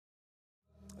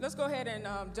Let's go ahead and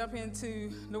jump into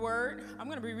the Word. I'm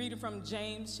going to be reading from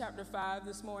James chapter 5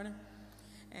 this morning.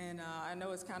 And I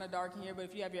know it's kind of dark in here, but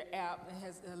if you have your app, it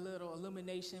has a little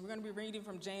illumination. We're going to be reading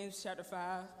from James chapter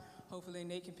 5. Hopefully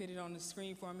Nate can put it on the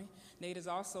screen for me. Nate has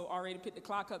also already put the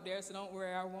clock up there, so don't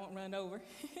worry, I won't run over.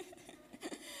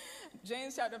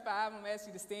 James chapter 5, I'm going to ask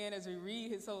you to stand as we read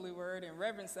his holy word in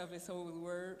reverence of his holy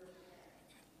word.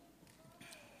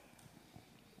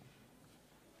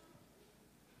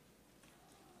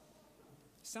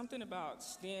 Something about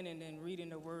standing and reading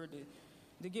the word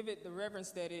to give it the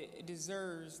reverence that it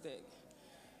deserves, that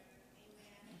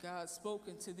God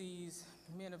spoken to these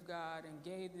men of God and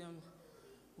gave them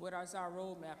what is our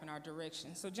roadmap and our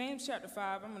direction. So James chapter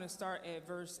 5, I'm going to start at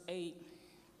verse 8.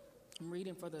 I'm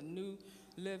reading for the New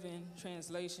Living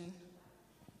Translation.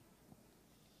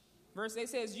 Verse 8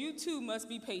 says, "You too must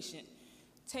be patient.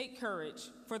 Take courage,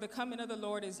 for the coming of the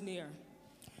Lord is near.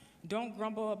 Don't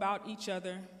grumble about each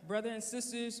other, brothers and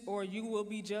sisters, or you will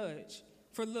be judged.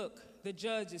 For look, the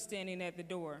judge is standing at the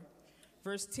door."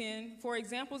 Verse 10, "For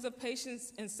examples of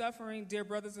patience and suffering, dear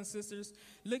brothers and sisters,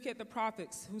 look at the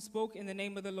prophets who spoke in the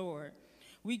name of the Lord.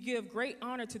 We give great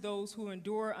honor to those who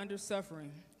endure under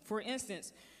suffering. For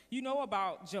instance, you know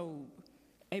about Job,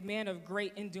 a man of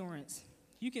great endurance.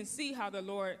 You can see how the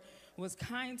Lord was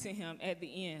kind to him at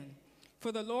the end.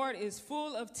 For the Lord is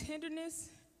full of tenderness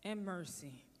and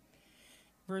mercy."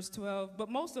 Verse 12, "But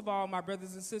most of all, my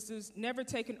brothers and sisters, never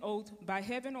take an oath by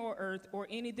heaven or earth or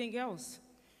anything else.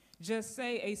 Just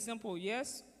say a simple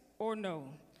yes or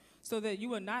no, so that you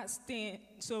will not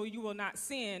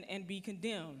sin and be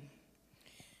condemned.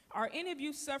 Are any of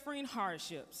you suffering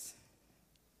hardships?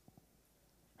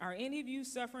 Are any of you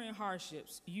suffering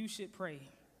hardships? You should pray.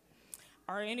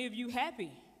 Are any of you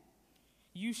happy?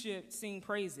 You should sing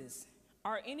praises.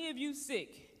 Are any of you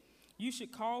sick? You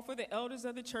should call for the elders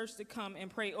of the church to come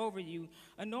and pray over you,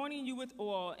 anointing you with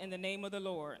oil in the name of the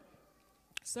Lord.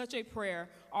 Such a prayer,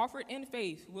 offered in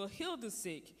faith, will heal the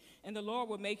sick, and the Lord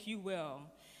will make you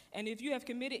well. And if you have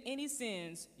committed any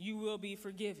sins, you will be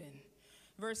forgiven."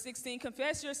 Verse 16,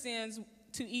 "Confess your sins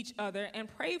to each other and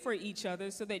pray for each other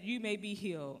so that you may be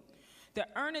healed. The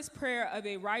earnest prayer of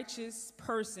a righteous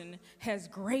person has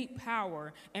great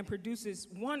power and produces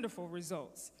wonderful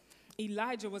results.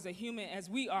 Elijah was a human as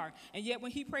we are, and yet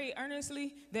when he prayed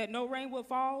earnestly that no rain would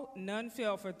fall, none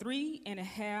fell for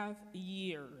 3.5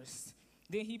 years.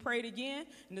 Then he prayed again,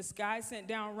 and the sky sent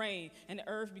down rain, and the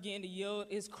earth began to yield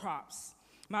its crops.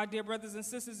 My dear brothers and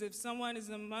sisters, if someone is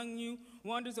among you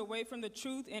wanders away from the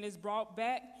truth and is brought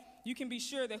back, you can be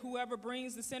sure that whoever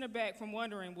brings the sinner back from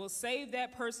wandering will save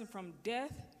that person from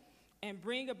death and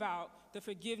bring about the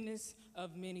forgiveness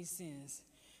of many sins."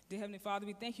 Dear Heavenly Father,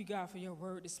 we thank you, God, for your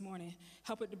word this morning.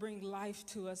 Help it to bring life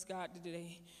to us, God,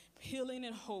 today. Healing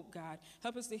and hope, God.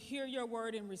 Help us to hear your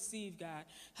word and receive, God.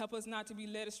 Help us not to be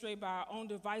led astray by our own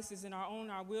devices and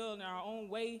our will and our own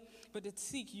way, but to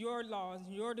seek your laws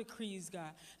and your decrees,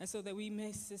 God, and so that we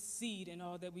may succeed in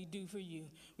all that we do for you.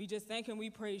 We just thank and we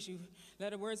praise you.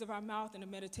 Let the words of our mouth and the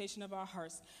meditation of our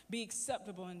hearts be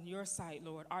acceptable in your sight,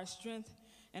 Lord, our strength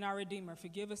and our Redeemer.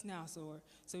 Forgive us now, Lord,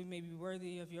 so we may be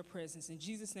worthy of your presence. In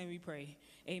Jesus' name we pray.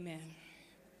 Amen.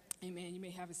 Amen. You may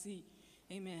have a seat.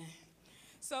 Amen.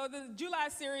 So the July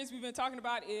series we've been talking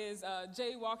about is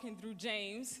Jaywalking through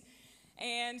James.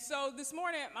 And so this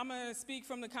morning I'm going to speak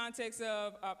from the context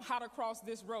of how to cross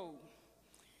this road.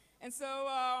 And so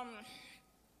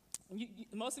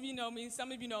most of you know me.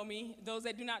 Some of you know me. Those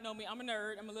that do not know me, I'm a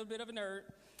nerd. I'm a little bit of a nerd.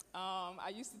 I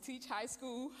used to teach high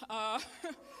school.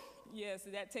 Yes,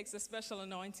 that takes a special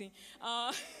anointing.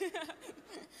 I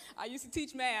used to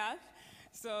teach math,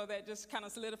 so that just kind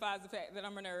of solidifies the fact that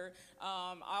I'm a nerd.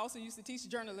 I also used to teach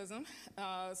journalism,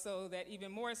 so that even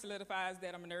more solidifies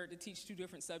that I'm a nerd to teach two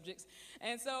different subjects.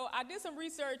 And so I did some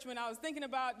research when I was thinking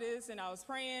about this, and I was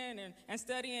praying and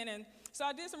studying, and so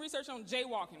I did some research on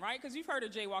jaywalking, right? Because you've heard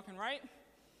of jaywalking, right?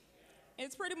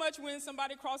 It's pretty much when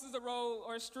somebody crosses a road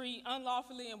or a street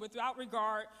unlawfully and without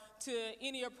regard to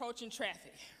any approaching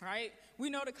traffic, right? We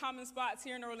know the common spots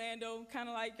here in Orlando, kind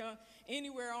of like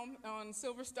anywhere on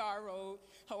Silver Star Road,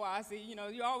 Hawaii. You know,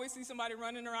 you always see somebody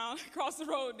running around across the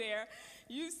road there.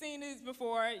 You've seen this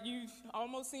before. You've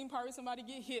almost seen probably somebody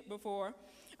get hit before.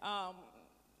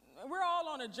 We're all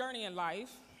on a journey in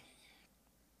life.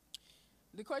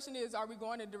 The question is, are we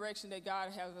going in the direction that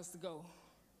God has us to go?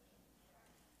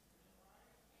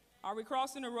 Are we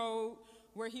crossing the road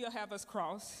where he'll have us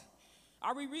cross?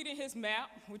 Are we reading his map,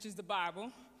 which is the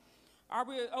Bible? Are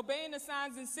we obeying the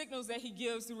signs and signals that he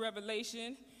gives through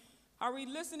revelation? Are we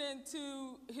listening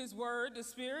to his word, the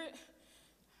Spirit?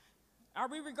 Are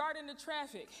we regarding the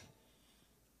traffic?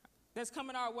 that's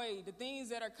coming our way, the things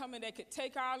that are coming that could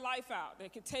take our life out,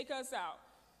 that could take us out,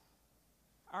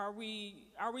 are we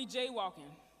jaywalking?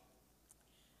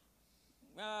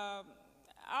 I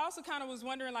also kind of was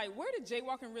wondering, like, where did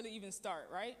jaywalking really even start,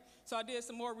 right? So I did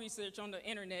some more research on the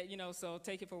internet, so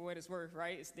take it for what it's worth,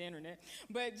 right? It's the internet.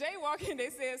 But jaywalking, they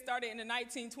said, started in the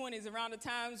 1920s, around the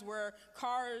times where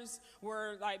cars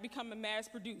were, like, becoming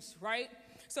mass-produced, right?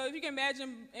 So if you can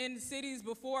imagine in cities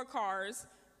before cars,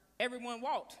 everyone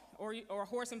walked or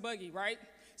horse and buggy, right?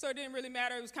 So it didn't really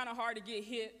matter. It was kind of hard to get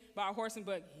hit by a horse and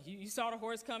buggy. You saw the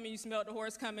horse coming. You smelled the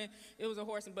horse coming. It was a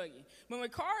horse and buggy. But when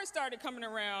cars started coming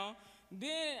around,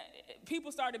 then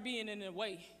people started being in the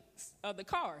way of the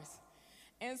cars.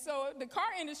 And so the car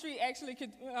industry actually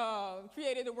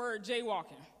created the word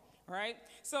jaywalking, right?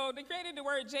 So they created the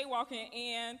word jaywalking,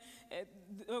 and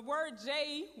the word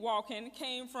jaywalking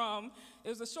came from, it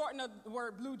was a shortening of the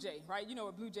word blue jay, right? You know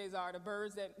what blue jays are, the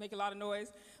birds that make a lot of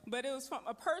noise. But it was from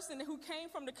a person who came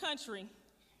from the country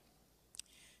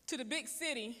to the big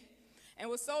city and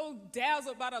was so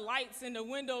dazzled by the lights and the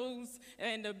windows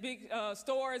and the big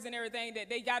stores and everything that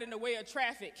they got in the way of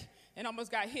traffic and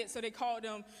almost got hit. So they called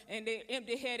them, and they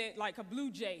empty-headed like a blue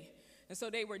jay. And so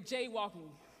they were jaywalking.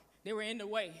 They were in the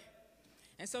way.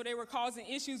 And so they were causing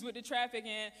issues with the traffic.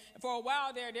 And for a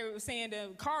while there, they were saying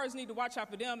the cars need to watch out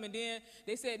for them. And then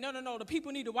they said, no, the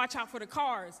people need to watch out for the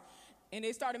cars. And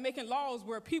they started making laws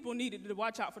where people needed to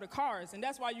watch out for the cars. And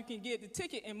that's why you can get the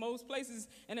ticket in most places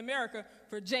in America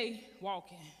for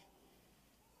jaywalking,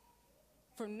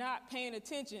 for not paying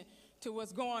attention to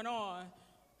what's going on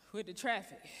with the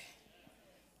traffic.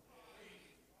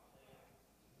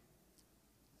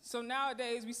 So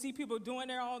nowadays, we see people doing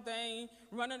their own thing,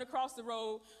 running across the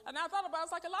road. And I thought about,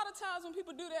 it's like a lot of times when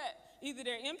people do that, either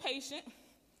they're impatient,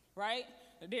 right?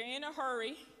 They're in a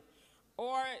hurry,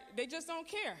 or they just don't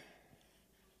care.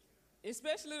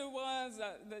 Especially the ones,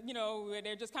 where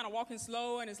they're just kind of walking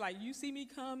slow, and it's like, you see me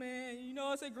coming,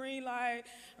 it's a green light.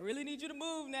 I really need you to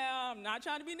move now. I'm not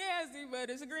trying to be nasty, but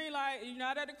it's a green light. You're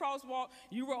not at the crosswalk.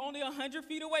 You were only 100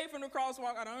 feet away from the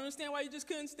crosswalk. I don't understand why you just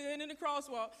couldn't stand in the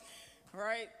crosswalk,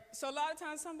 right? So a lot of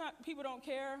times, sometimes people don't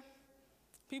care.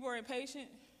 People are impatient.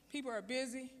 People are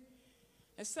busy.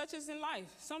 And such as in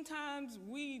life. Sometimes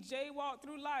we jaywalk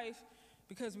through life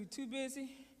because we're too busy,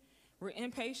 we're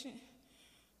impatient,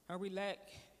 or we lack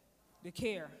the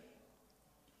care.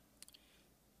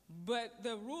 But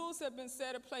the rules have been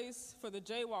set in place for the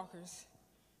jaywalkers.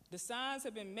 The signs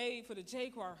have been made for the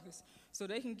jaywalkers so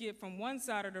they can get from one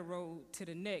side of the road to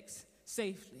the next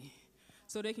safely,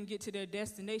 so they can get to their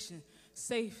destination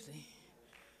safely.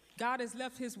 God has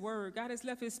left his word. God has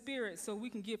left his spirit so we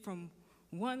can get from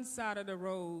one side of the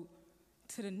road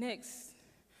to the next,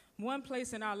 one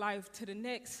place in our life to the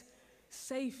next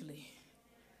safely,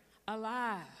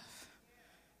 alive,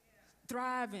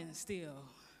 thriving still.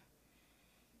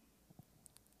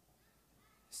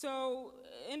 So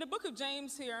in the book of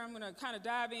James here, I'm going to kind of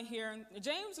dive in here.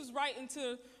 James was writing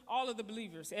to all of the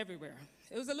believers everywhere.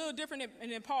 It was a little different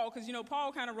than Paul, because,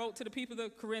 Paul kind of wrote to the people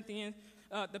of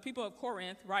the people of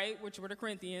Corinth, right, which were the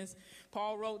Corinthians.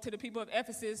 Paul wrote to the people of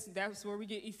Ephesus. That's where we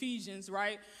get Ephesians,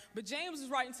 right? But James was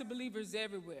writing to believers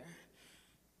everywhere.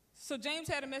 So James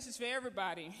had a message for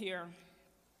everybody here.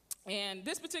 And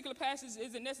this particular passage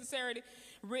isn't necessarily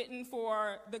written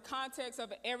for the context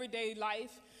of everyday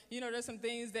life. There's some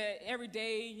things that every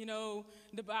day,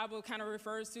 the Bible kind of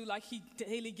refers to, like he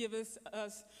daily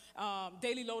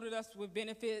daily loaded us with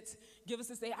benefits, give us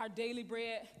this day our daily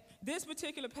bread. This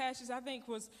particular passage, I think,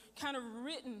 was kind of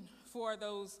written for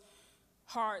those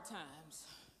hard times,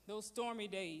 those stormy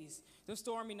days, those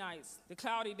stormy nights, the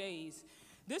cloudy days.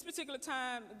 This particular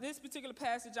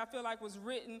passage, I feel like, was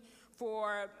written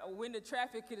for when the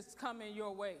traffic is coming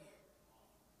your way.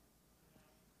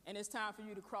 And it's time for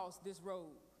you to cross this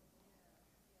road.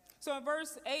 So in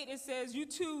verse 8, it says, you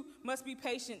too must be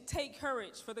patient. Take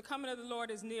courage, for the coming of the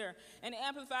Lord is near. In the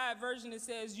Amplified Version, it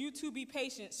says, you too be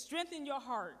patient. Strengthen your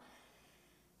heart.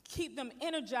 Keep them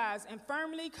energized and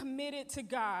firmly committed to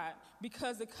God,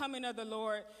 because the coming of the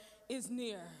Lord is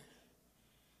near.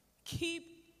 Keep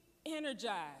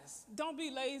energized. Don't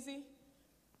be lazy.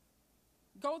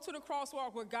 Go to the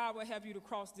crosswalk where God will have you to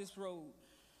cross this road.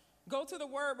 Go to the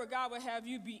word where God will have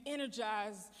you be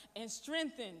energized and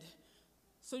strengthened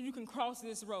so you can cross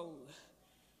this road.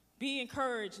 Be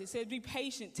encouraged. It says be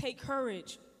patient. Take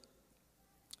courage.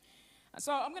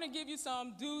 So I'm going to give you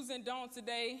some do's and don'ts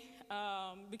today,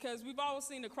 because we've all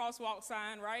seen the crosswalk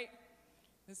sign, right?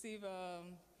 Let's see if,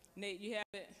 Nate, you have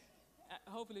it.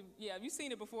 Hopefully, yeah, you've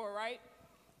seen it before, right?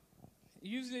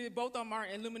 Usually both of them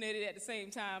aren't illuminated at the same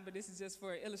time, but this is just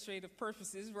for illustrative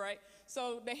purposes, right?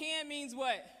 So the hand means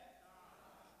what?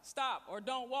 stop, or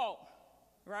don't walk,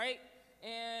 right?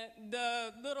 And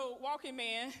the little walking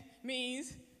man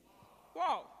means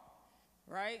walk,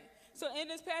 right? So in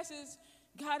this passage,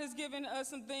 God has given us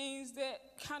some things that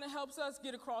kind of helps us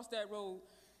get across that road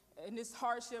in this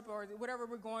hardship or whatever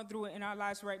we're going through in our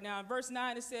lives right now. In verse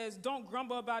 9, it says, don't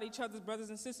grumble about each other's brothers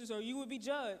and sisters, or you will be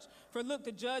judged. For look,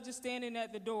 the judge is standing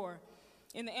at the door.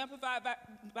 In the Amplified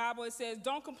Bible, it says,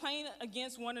 don't complain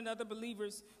against one another,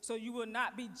 believers, so you will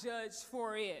not be judged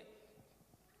for it.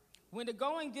 When the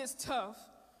going gets tough,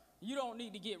 you don't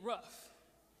need to get rough.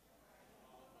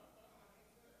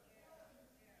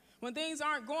 When things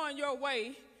aren't going your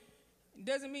way, it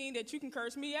doesn't mean that you can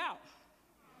curse me out.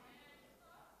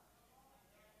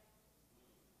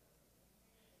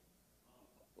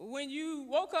 When you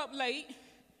woke up late,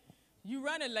 you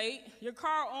running late, your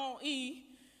car on E,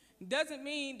 doesn't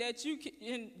mean that you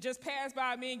can just pass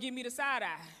by me and give me the side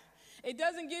eye. It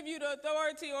doesn't give you the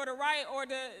authority or the right or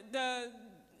the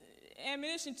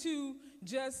ammunition to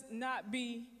just not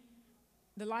be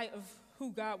the light of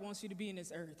who God wants you to be in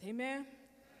this earth. Amen?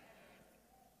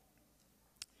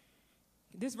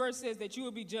 This verse says that you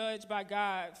will be judged by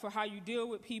God for how you deal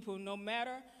with people, no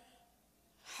matter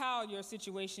how your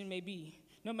situation may be.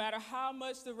 No matter how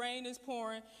much the rain is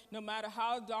pouring, no matter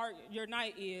how dark your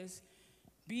night is,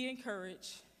 be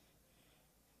encouraged,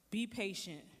 be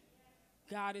patient.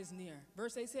 God is near.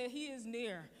 Verse 8 said he is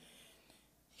near.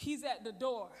 He's at the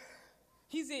door.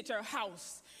 He's at your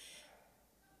house.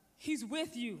 He's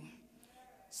with you.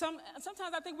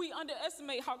 Sometimes I think we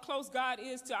underestimate how close God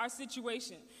is to our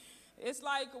situation. It's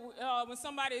like when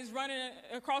somebody is running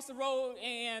across the road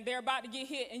and they're about to get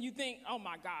hit and you think, oh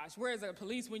my gosh, where's the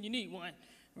police when you need one,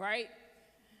 right?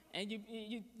 And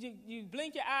you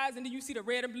blink your eyes and then you see the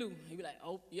red and blue. You be like,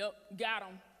 oh, yep, got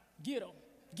him, get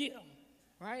him,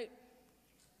 right?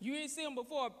 You didn't see him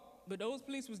before, but those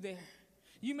police was there.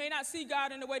 You may not see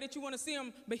God in the way that you want to see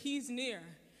him, but he's near.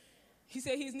 He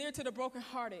said he's near to the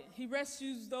brokenhearted. He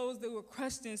rescues those that were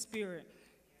crushed in spirit.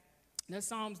 That's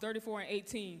Psalms 34 and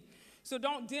 18. So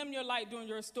don't dim your light during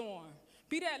your storm.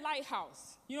 Be that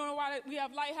lighthouse. You know why we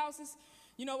have lighthouses?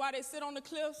 You know why they sit on the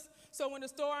cliffs? So when the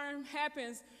storm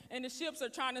happens and the ships are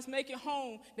trying to make it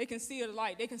home, they can see the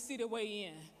light. They can see the way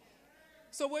in.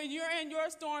 So when you're in your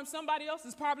storm, somebody else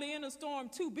is probably in a storm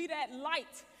too. Be that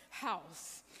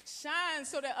lighthouse. Shine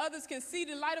so that others can see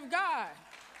the light of God.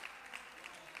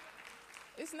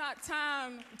 It's not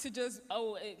time to just,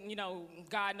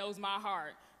 God knows my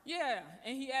heart. Yeah,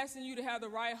 and he asking you to have the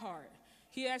right heart.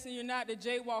 He asking you not to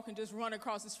jaywalk and just run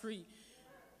across the street.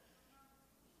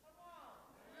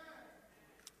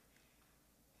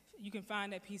 You can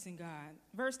find that peace in God.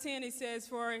 Verse 10, it says,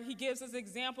 for he gives us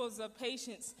examples of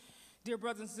patience. Dear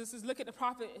brothers and sisters, look at the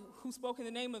prophet who spoke in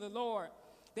the name of the Lord.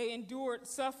 They endured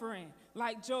suffering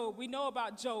like Job. We know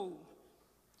about Job.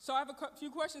 So I have a few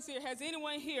questions here. Has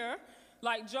anyone here,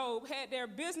 like Job, had their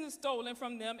business stolen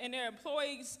from them and their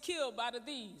employees killed by the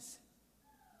thieves?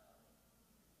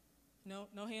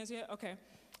 No hands yet? Okay.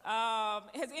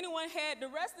 Has anyone had the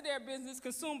rest of their business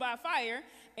consumed by fire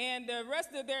and the rest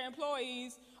of their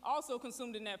employees also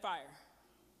consumed in that fire?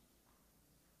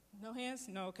 No hands?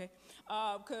 No, okay.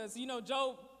 Because,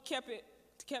 Job kept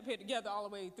it together all the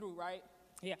way through, right?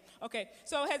 Yeah, okay.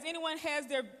 So has anyone had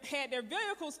their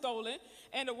vehicle stolen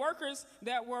and the workers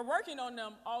that were working on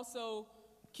them also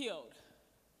killed?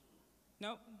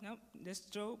 Nope, that's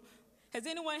Job. Has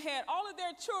anyone had all of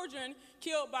their children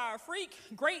killed by a freak,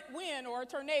 great wind, or a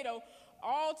tornado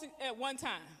at one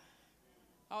time?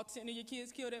 All 10 of your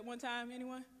kids killed at one time,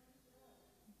 anyone?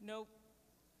 Nope.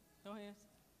 No hands?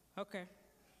 Okay.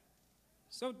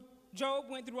 So Job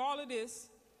went through all of this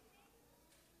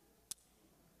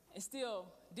and still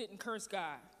didn't curse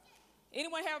God.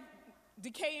 Anyone have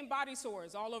decaying body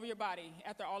sores all over your body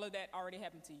after all of that already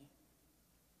happened to you?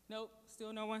 Nope,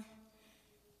 still no one?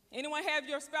 Anyone have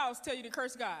your spouse tell you to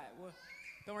curse God? Well,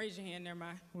 don't raise your hand, never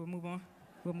mind. We'll move on.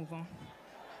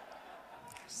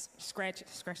 Scratch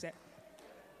that.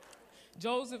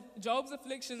 Job's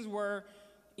afflictions were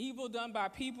evil done by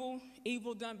people,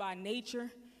 evil done by nature,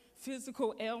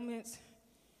 physical ailments,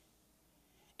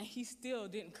 and he still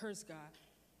didn't curse God.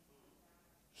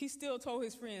 He still told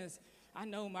his friends, I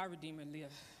know my Redeemer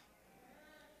lives.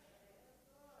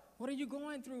 What are you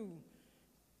going through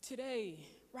today,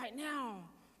 right now,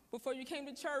 before you came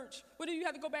to church? What do you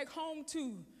have to go back home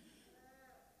to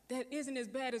that isn't as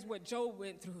bad as what Job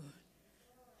went through?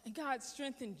 And God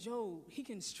strengthened Job. He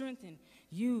can strengthen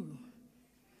you.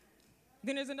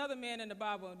 Then there's another man in the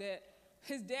Bible that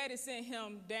his daddy sent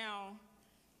him down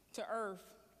to earth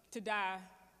to die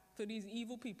for these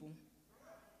evil people.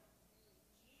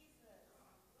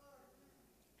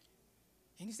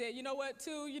 And he said, you know what,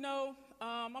 too,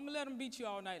 I'm going to let them beat you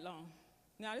all night long.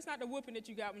 Now, it's not the whooping that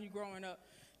you got when you're growing up.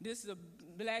 This is a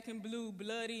black and blue,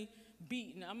 bloody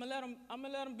beating. I'm gonna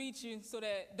let them beat you so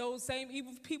that those same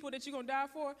evil people that you're going to die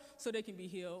for, so they can be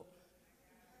healed.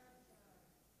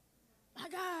 My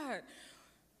God.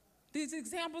 These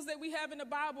examples that we have in the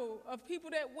Bible of people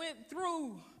that went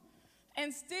through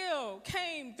and still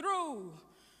came through,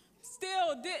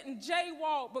 still didn't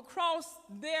jaywalk but crossed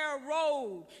their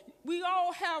road. We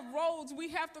all have roads we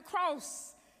have to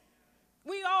cross.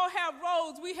 We all have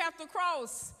roads we have to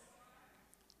cross.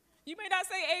 You may not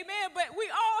say amen, but we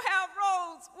all have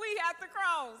roads we have to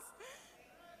cross.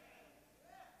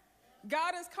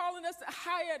 God is calling us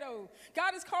higher, though.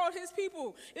 God has called his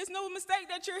people. It's no mistake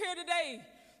that you're here today.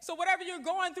 So whatever you're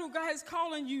going through, God is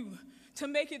calling you to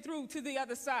make it through to the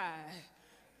other side,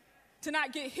 to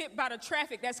not get hit by the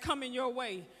traffic that's coming your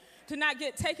way, to not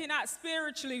get taken out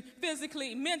spiritually,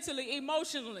 physically, mentally,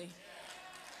 emotionally.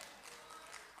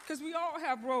 Because we all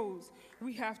have roads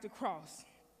we have to cross.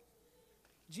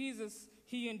 Jesus,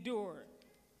 he endured.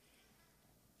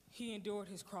 He endured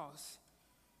his cross.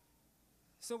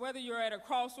 So whether you're at a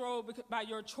crossroad by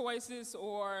your choices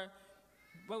or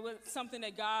with something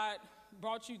that God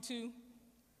brought you to,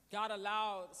 God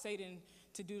allowed Satan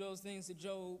to do those things to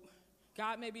Job.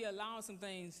 God may be allowing some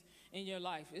things in your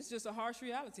life. It's just a harsh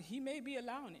reality. He may be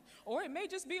allowing it. Or it may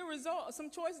just be a result of some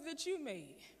choices that you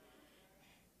made.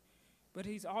 But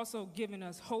he's also given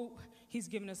us hope. He's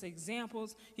given us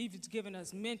examples. He's given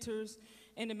us mentors.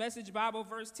 In the Message Bible,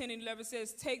 verse 10 and 11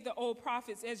 says, take the old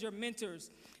prophets as your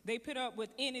mentors. They put up with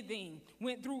anything,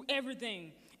 went through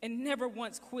everything, and never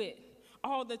once quit.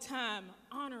 All the time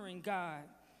honoring God.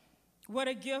 What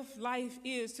a gift life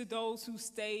is to those who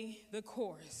stay the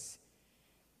course.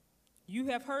 You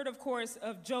have heard, of course,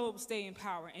 of Job's staying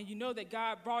power, and you know that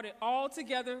God brought it all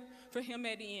together for him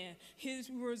at the end. He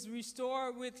was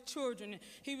restored with children.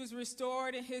 He was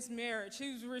restored in his marriage.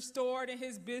 He was restored in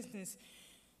his business.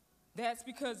 That's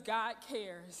because God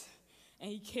cares,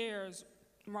 and he cares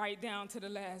right down to the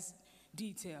last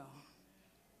detail.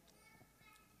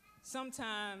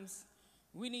 Sometimes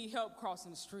we need help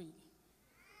crossing the street.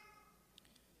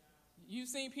 You've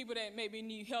seen people that maybe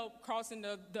need help crossing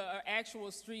the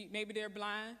actual street. Maybe they're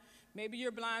blind. Maybe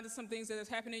you're blind to some things that have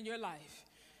happened in your life,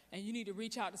 and you need to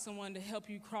reach out to someone to help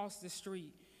you cross the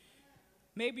street.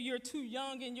 Maybe you're too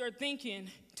young in your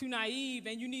thinking, too naive,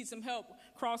 and you need some help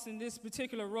crossing this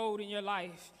particular road in your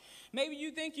life. Maybe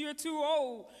you think you're too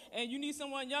old, and you need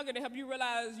someone younger to help you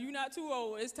realize you're not too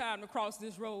old. It's time to cross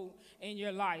this road in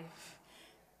your life.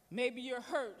 Maybe you're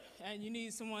hurt, and you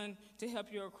need someone to help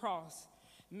you across.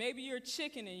 Maybe you're a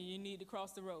chicken and you need to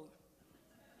cross the road.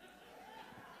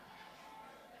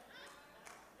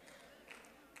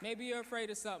 Maybe you're afraid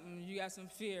of something, you got some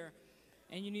fear,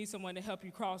 and you need someone to help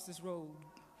you cross this road.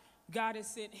 God has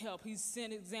sent help. He's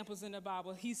sent examples in the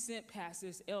Bible. He sent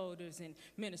pastors, elders, and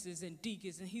ministers, and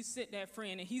deacons, and he sent that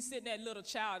friend, and he sent that little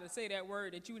child to say that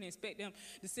word that you wouldn't expect them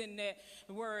to send that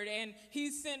word, and he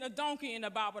sent a donkey in the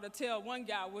Bible to tell one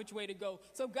guy which way to go.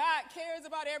 So God cares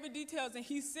about every details, and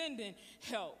he's sending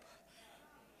help.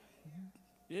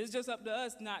 It's just up to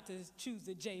us not to choose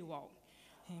the jaywalk.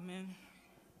 Amen.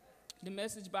 The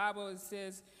Message Bible, it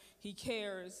says he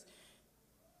cares.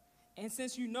 And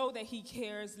since you know that he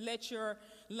cares, let your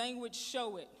language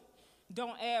show it.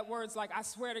 Don't add words like, I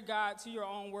swear to God, to your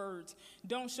own words.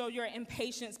 Don't show your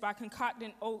impatience by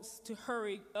concocting oaths to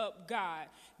hurry up God.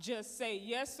 Just say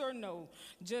yes or no.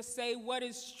 Just say what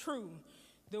is true.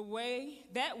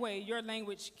 That way, your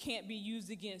language can't be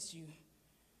used against you.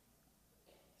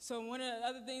 So one of the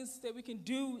other things that we can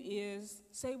do is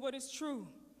say what is true.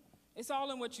 It's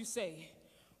all in what you say.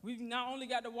 We've not only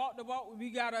got to walk the walk, we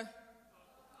got to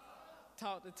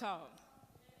talk the talk.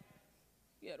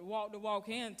 You got to walk the walk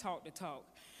and talk the talk.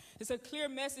 It's a clear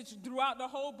message throughout the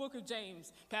whole book of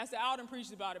James. Pastor Alden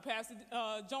preached about it. Pastor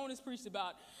Jonas preached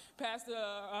about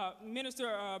it. Minister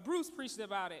Bruce preached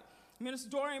about it. Minister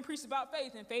Dorian preached about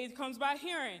faith, and faith comes by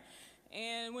hearing.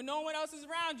 And when no one else is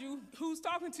around you, who's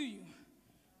talking to you?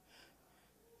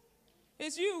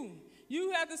 It's you.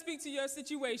 You have to speak to your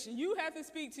situation. You have to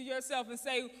speak to yourself and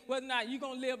say whether or not you're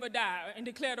going to live or die and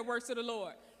declare the works of the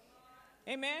Lord.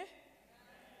 Amen?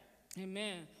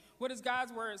 Amen. What is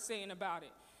God's word saying about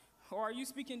it? Or are you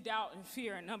speaking doubt and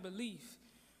fear and unbelief?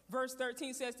 Verse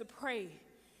 13 says to pray.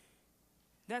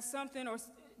 That's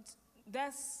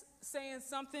saying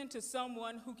something to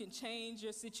someone who can change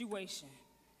your situation,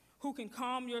 who can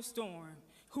calm your storm,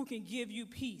 who can give you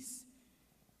peace.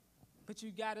 But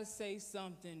you got to say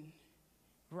something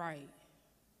right.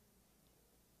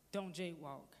 Don't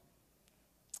jaywalk.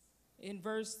 In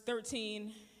verse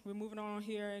 13 we're moving on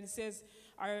here, and it says,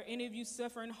 are any of you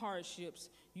suffering hardships?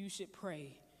 You should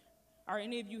pray. Are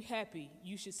any of you happy?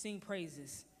 You should sing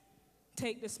praises.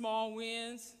 Take the small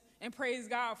wins and praise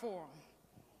God for them.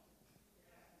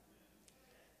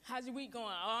 How's your week going?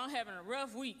 Oh, I'm having a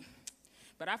rough week,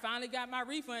 but I finally got my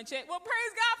refund check. Well,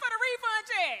 praise God for the refund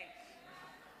check.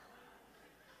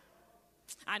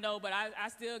 I know, but I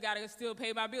still got to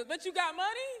pay my bills. But you got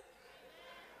money?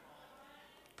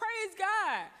 Praise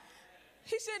God.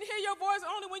 He shouldn't hear your voice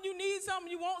only when you need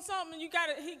something, you want something, he got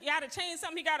to change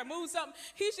something, he got to move something.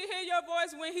 He should hear your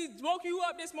voice when he woke you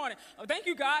up this morning. Oh, thank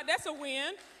you, God. That's a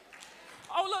win.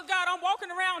 Oh, look, God, I'm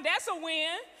walking around. That's a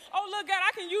win. Oh, look, God,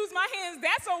 I can use my hands.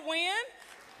 That's a win.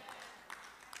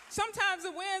 Sometimes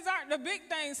the wins aren't the big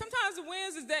things. Sometimes the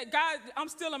wins is that, God, I'm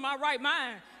still in my right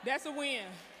mind. That's a win.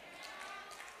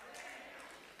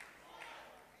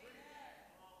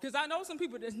 Because I know some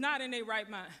people that's not in their right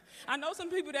mind. I know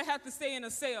some people that have to stay in a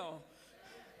cell.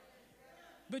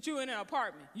 But you in an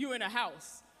apartment. You in a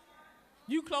house.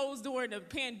 You closed during the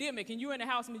pandemic and you in the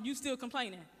house and you still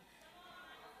complaining.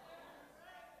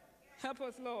 Help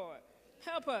us, Lord.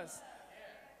 Help us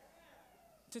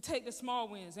to take the small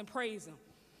wins and praise him.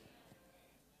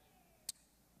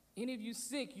 Any of you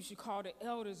sick, you should call the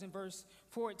elders in verse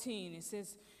 14. It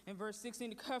says in verse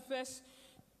 16 to confess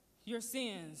your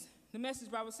sins. The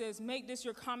Message Bible says, make this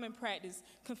your common practice.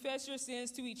 Confess your sins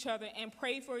to each other and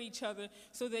pray for each other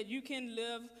so that you can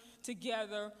live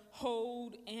together,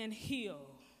 hold, and heal.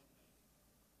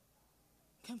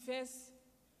 Confess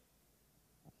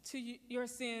your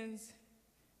sins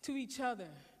to each other.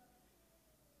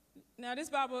 Now,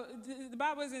 the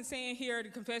Bible isn't saying here to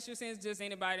confess your sins just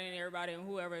anybody and everybody and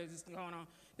whoever is going on.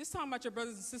 This is talking about your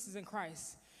brothers and sisters in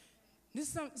Christ.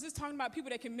 This is talking about people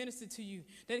that can minister to you,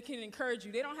 that can encourage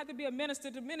you. They don't have to be a minister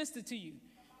to minister to you,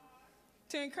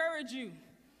 to encourage you.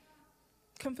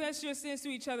 Confess your sins to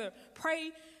each other.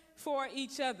 Pray for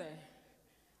each other.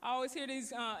 I always hear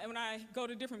these when I go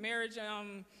to different marriage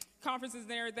conferences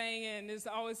and everything, and this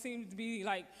always seems to be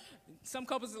like some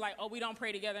couples are like, oh, we don't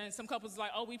pray together, and some couples are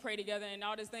like, oh, we pray together, and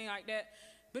all this thing like that.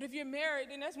 But if you're married,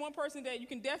 then that's one person that you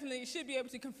can definitely should be able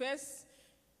to confess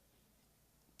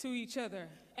to each other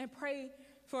and pray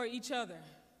for each other.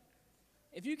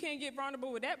 If you can't get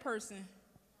vulnerable with that person,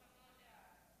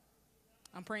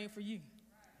 I'm praying for you.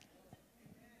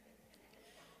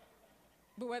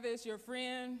 But whether it's your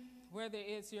friend, whether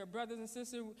it's your brothers and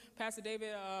sisters, Pastor David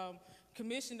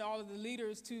commissioned all of the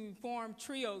leaders to form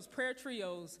trios, prayer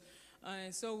trios.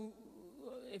 And so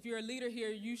if you're a leader here,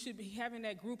 you should be having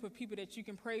that group of people that you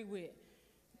can pray with,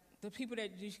 the people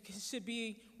that you should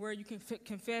be where you can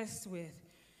confess with.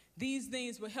 These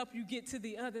things will help you get to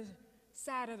the other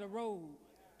side of the road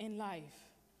in life.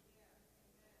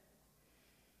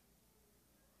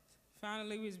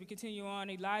 Finally, as we continue on,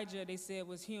 Elijah, they said,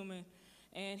 was human,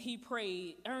 and he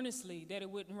prayed earnestly that it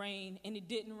wouldn't rain, and it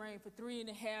didn't rain for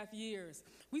 3.5 years.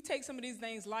 We take some of these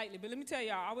things lightly, but let me tell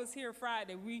y'all, I was here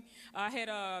Friday. We had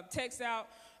a text out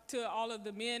to all of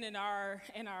the men in our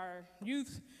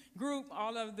youth group,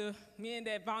 all of the men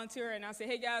that volunteer, and I said,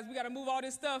 hey guys, we got to move all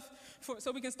this stuff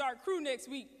so we can start crew next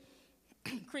week.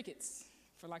 Crickets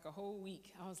for like a whole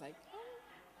week. I was like,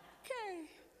 okay,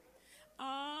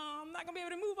 I'm not going to be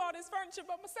able to move all this furniture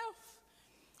by myself.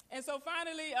 And so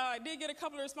finally, I did get a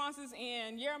couple of responses,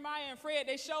 and Jeremiah and Fred,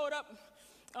 they showed up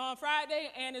on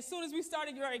Friday, and as soon as we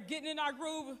started getting in our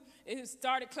groove, it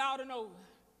started clouding over.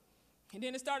 And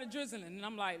then it started drizzling, and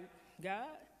I'm like, God,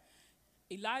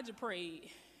 Elijah prayed,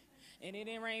 and it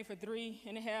didn't rain for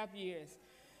 3.5 years.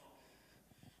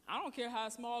 I don't care how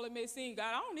small it may seem,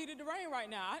 God, I don't need it to rain right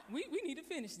now. We need to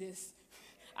finish this.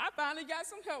 I finally got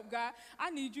some help, God. I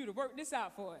need you to work this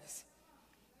out for us.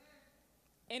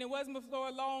 And it wasn't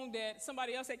before long that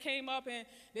somebody else had came up and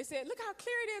they said, look how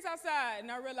clear it is outside.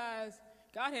 And I realized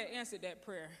God had answered that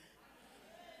prayer.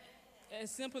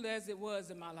 As simple as it was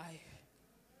in my life.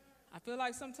 I feel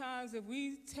like sometimes if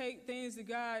we take things to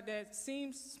God that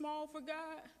seem small for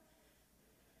God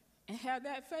and have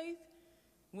that faith,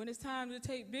 when it's time to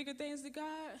take bigger things to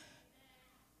God,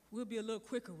 we'll be a little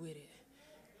quicker with it.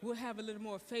 We'll have a little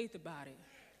more faith about it.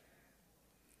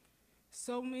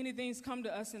 So many things come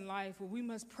to us in life where we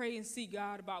must pray and seek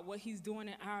God about what he's doing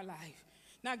in our life.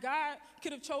 Now, God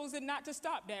could have chosen not to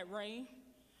stop that rain,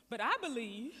 but I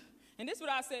believe, and this is what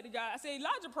I said to God. I said,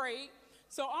 Elijah prayed,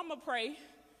 so I'm going to pray.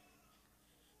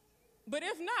 But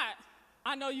if not,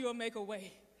 I know you'll make a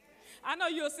way. I know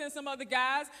you'll send some other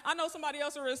guys. I know somebody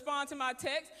else will respond to my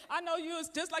text. I know you,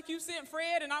 just like you sent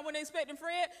Fred and I wasn't expecting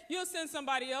Fred, you'll send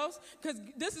somebody else, because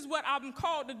this is what I'm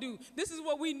called to do. This is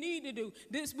what we need to do.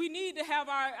 We need to have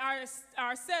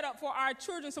our setup for our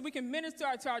children so we can minister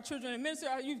to our children and minister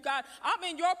to you've got. I'm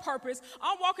in your purpose.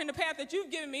 I'm walking the path that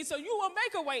you've given me, so you will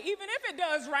make a way. Even if it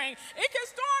does rain, it can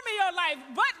storm in your life,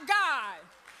 but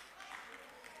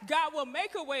God will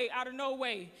make a way out of no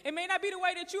way. It may not be the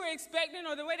way that you're expecting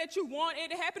or the way that you want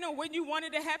it to happen or when you want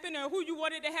it to happen or who you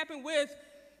want it to happen with.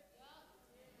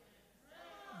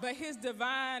 But his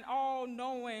divine,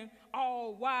 all-knowing,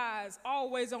 all-wise,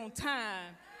 always on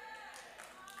time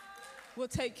will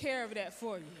take care of that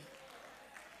for you.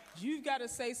 You've got to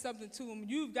say something to him.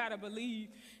 You've got to believe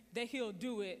that he'll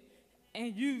do it,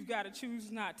 and you've got to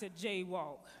choose not to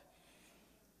jaywalk.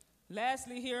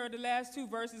 Lastly, here are the last two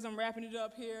verses. I'm wrapping it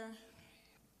up here.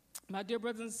 My dear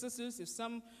brothers and sisters, if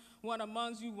someone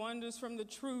amongst you wanders from the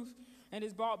truth and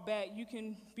is brought back, you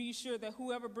can be sure that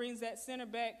whoever brings that sinner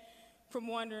back from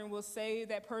wandering will save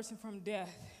that person from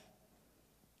death.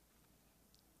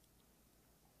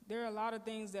 There are a lot of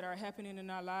things that are happening in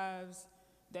our lives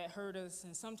that hurt us,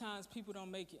 and sometimes people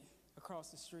don't make it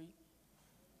across the street.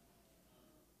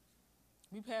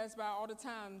 We pass by all the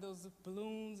time those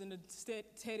balloons and the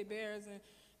teddy bears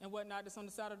and whatnot that's on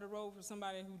the side of the road for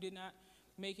somebody who did not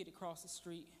make it across the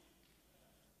street.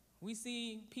 We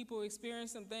see people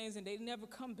experience some things and they never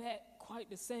come back quite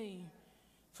the same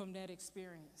from that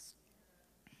experience.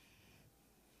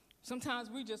 Sometimes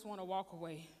we just want to walk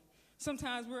away.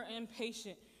 Sometimes we're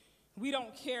impatient. We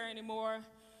don't care anymore.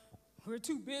 We're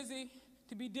too busy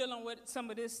to be dealing with some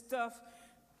of this stuff.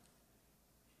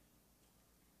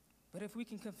 But if we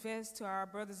can confess to our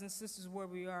brothers and sisters where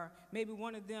we are, maybe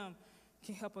one of them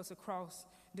can help us across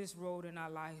this road in our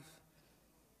life.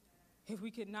 If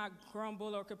we can not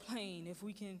grumble or complain, if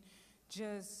we can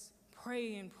just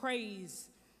pray and praise,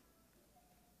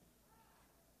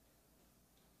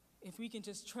 if we can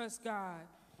just trust God,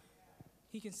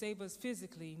 he can save us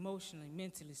physically, emotionally,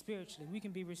 mentally, spiritually. We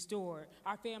can be restored.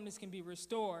 Our families can be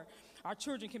restored. Our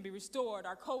children can be restored.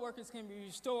 Our co-workers can be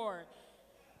restored.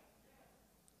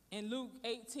 In Luke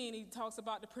 18, he talks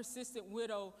about the persistent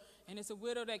widow, and it's a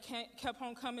widow that kept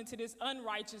on coming to this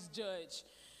unrighteous judge.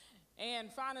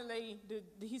 And finally,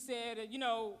 he said,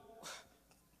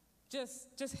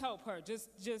 just help her. Just,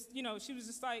 she was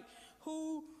just like,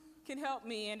 who can help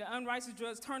me? And the unrighteous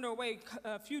judge turned her away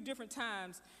a few different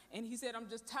times, and he said, I'm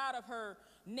just tired of her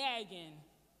nagging.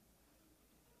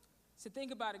 So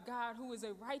think about it, God, who is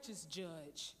a righteous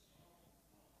judge,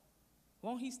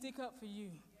 won't he stick up for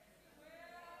you?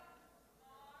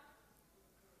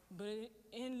 But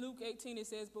in Luke 18, it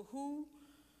says, but who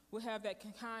will have that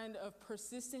kind of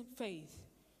persistent faith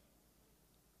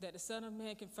that the Son of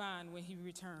Man can find when he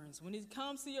returns? When he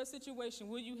comes to your situation,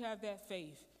 will you have that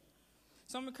faith?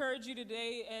 So I'm encouraging you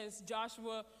today, as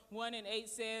Joshua 1:8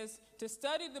 says, to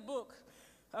study the book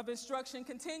of instruction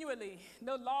continually.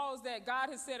 The laws that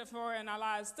God has set for in our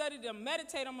lives, study them,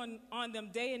 meditate on them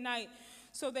day and night,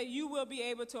 so that you will be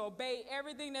able to obey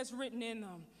everything that's written in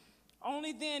them.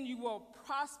 Only then you will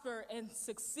prosper and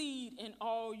succeed in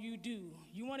all you do.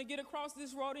 You want to get across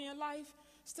this road in your life?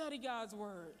 Study God's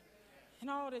word and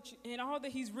all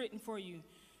that he's written for you.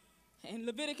 In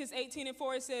Leviticus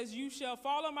 18:4, it says, you shall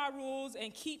follow my rules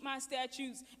and keep my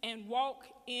statutes and walk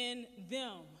in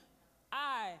them.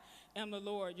 I am the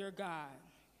Lord, your God.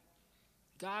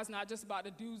 God's not just about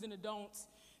the do's and the don'ts.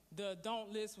 The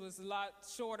don't list was a lot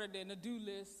shorter than the do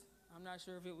list. I'm not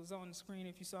sure if it was on the screen,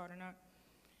 if you saw it or not.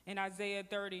 In Isaiah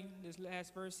 30, this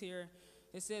last verse here,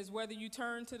 it says, whether you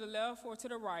turn to the left or to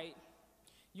the right,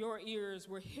 your ears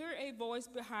will hear a voice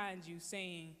behind you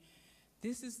saying,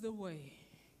 this is the way,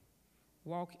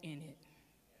 walk in it.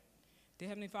 Dear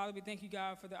Heavenly Father, we thank you,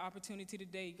 God, for the opportunity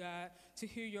today, God, to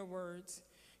hear your words.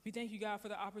 We thank you, God, for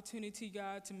the opportunity,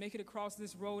 God, to make it across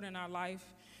this road in our life,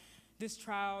 this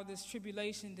trial, this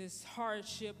tribulation, this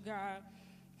hardship, God,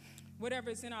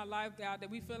 whatever is in our life, God, that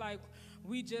we feel like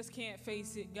we just can't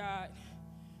face it, God.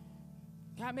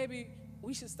 God, maybe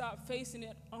we should stop facing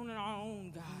it on our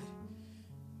own, God.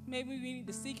 Maybe we need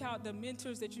to seek out the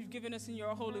mentors that you've given us in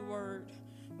your holy word.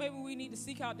 Maybe we need to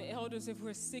seek out the elders if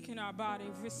we're sick in our body,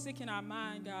 if we're sick in our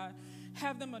mind, God.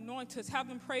 Have them anoint us. Have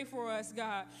them pray for us,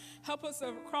 God. Help us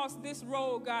across this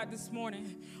road, God, this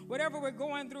morning. Whatever we're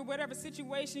going through, whatever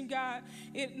situation, God,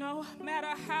 no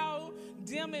matter how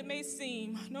dim it may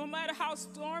seem, no matter how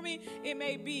stormy it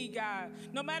may be, God,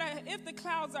 no matter if the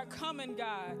clouds are coming,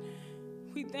 God,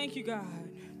 we thank you,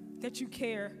 God, that you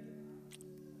care.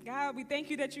 God, we thank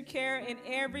you that you care in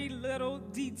every little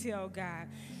detail, God.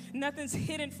 Nothing's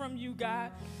hidden from you,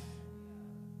 God.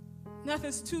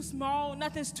 Nothing's too small.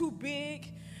 Nothing's too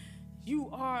big. You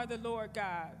are the Lord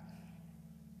God.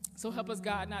 So help us,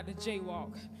 God, not to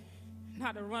jaywalk,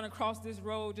 not to run across this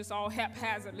road just all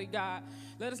haphazardly, God.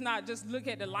 Let us not just look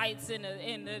at the lights in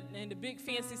the big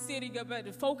fancy city, God, but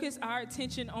to focus our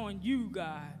attention on you,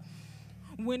 God.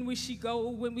 When we should go,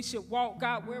 when we should walk,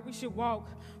 God, where we should walk,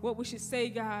 what we should say,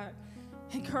 God.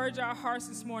 Encourage our hearts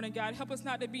this morning, God. Help us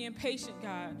not to be impatient,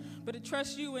 God, but to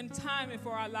trust you in timing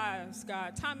for our lives,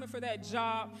 God. Timing for that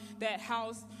job, that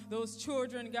house, those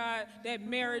children, God, that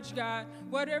marriage, God.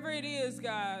 Whatever it is,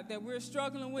 God, that we're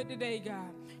struggling with today, God.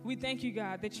 We thank you,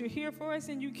 God, that you're here for us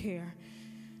and you care.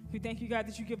 We thank you, God,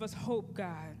 that you give us hope,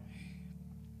 God.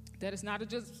 That it's not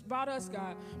just about us,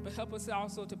 God, but help us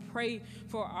also to pray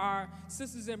for our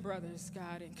sisters and brothers,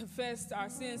 God, and confess our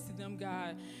sins to them,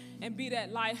 God, and be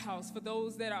that lighthouse for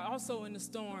those that are also in the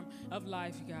storm of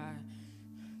life, God.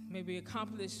 May we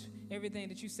accomplish everything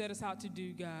that you set us out to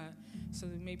do, God, so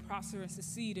that we may prosper and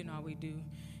succeed in all we do.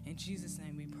 In Jesus'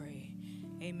 name we pray.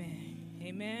 Amen.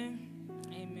 Amen.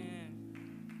 Amen.